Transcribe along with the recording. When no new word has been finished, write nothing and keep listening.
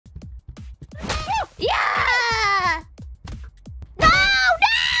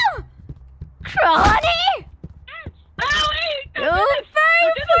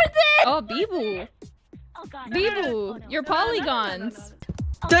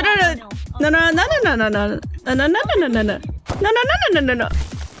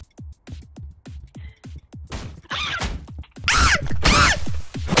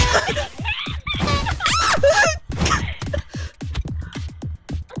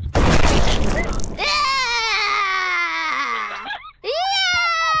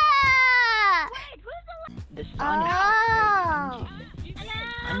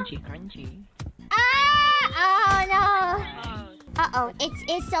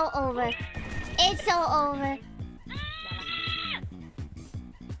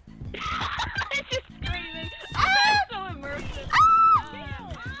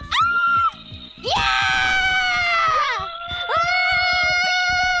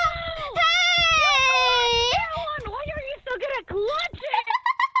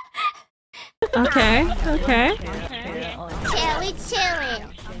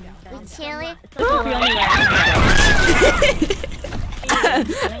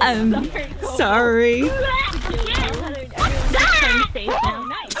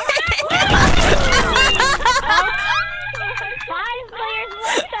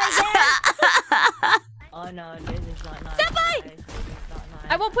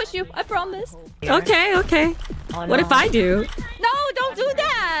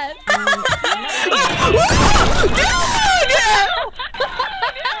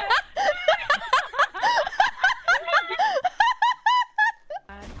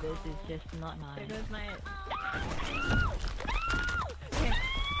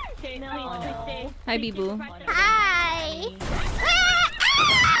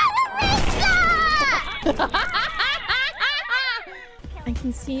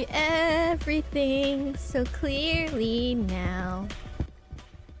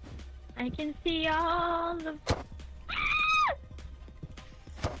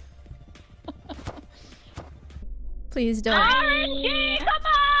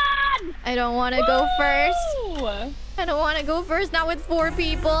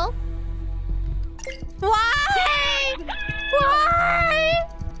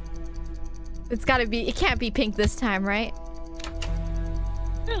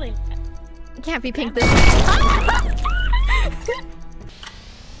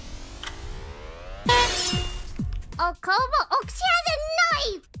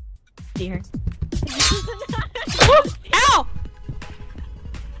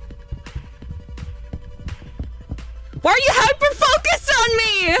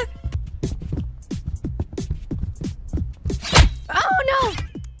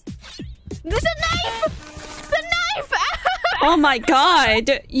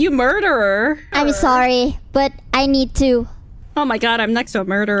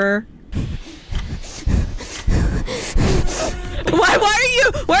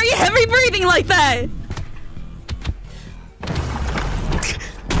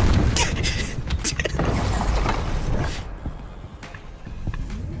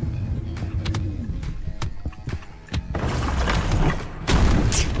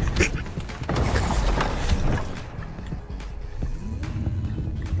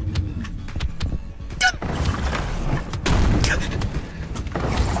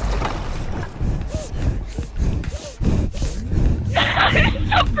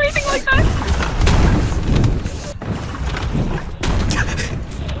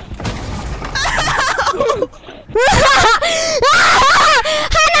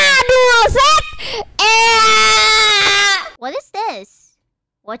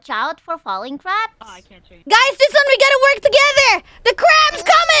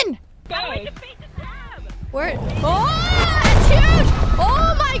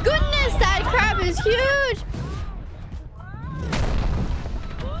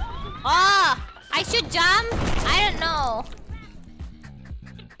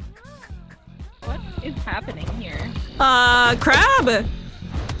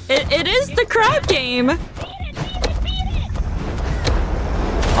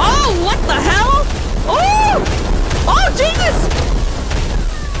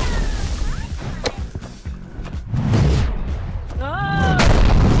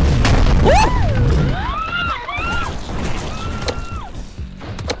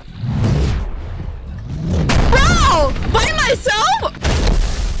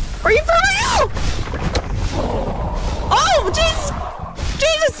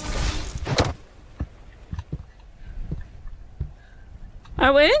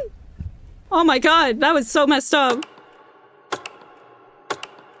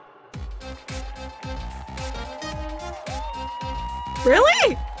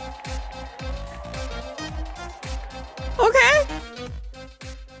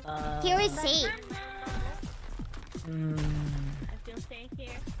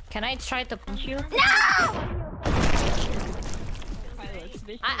Can I try to punch you? No!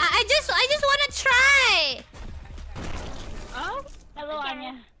 I just wanna try! Oh, hello,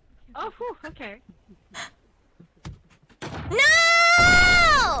 Anya. Oh, whew, okay.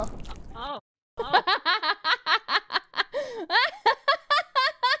 No! Oh.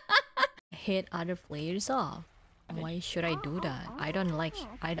 Hit other players off. Why should I do that? I don't like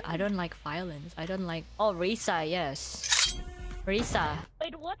violence. I don't like. Oh, Risa, yes. Risa.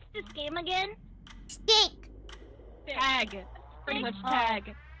 Wait, what's this game again? Stick! Tag. Pretty much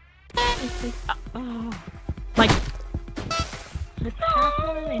tag. Like, The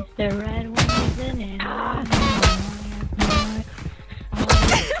purple is the red one, isn't it?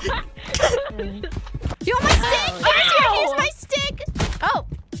 Do you want my stick? Here's my stick! Oh!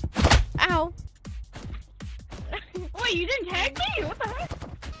 Ow. Wait, you didn't tag me? What the heck?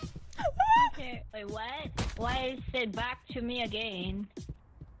 Okay, wait, what? Why is it back to me again?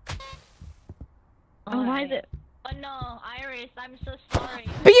 Oh, why is it? Oh no, IRyS, I'm so sorry.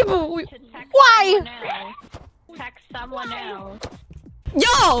 people, To text why? someone else. Text someone else.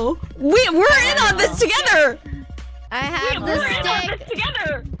 Yo, we're in on this together. I have the stick!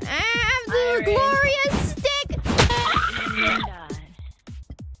 Together! I have the glorious stick!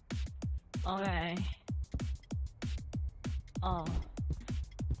 Okay. Oh.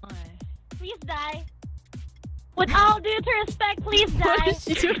 Okay. Please die. With all due respect, please die. What is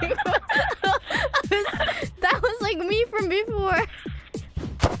she doing? That was like me from before.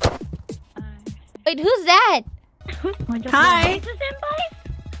 Wait, who's that? Hi. Is this invite?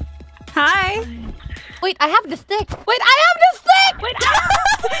 Hi. Wait, I have the stick. Wait, I have the stick! Wait, I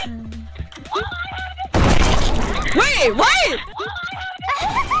have it! Oh, I have it! Wait, what? Oh,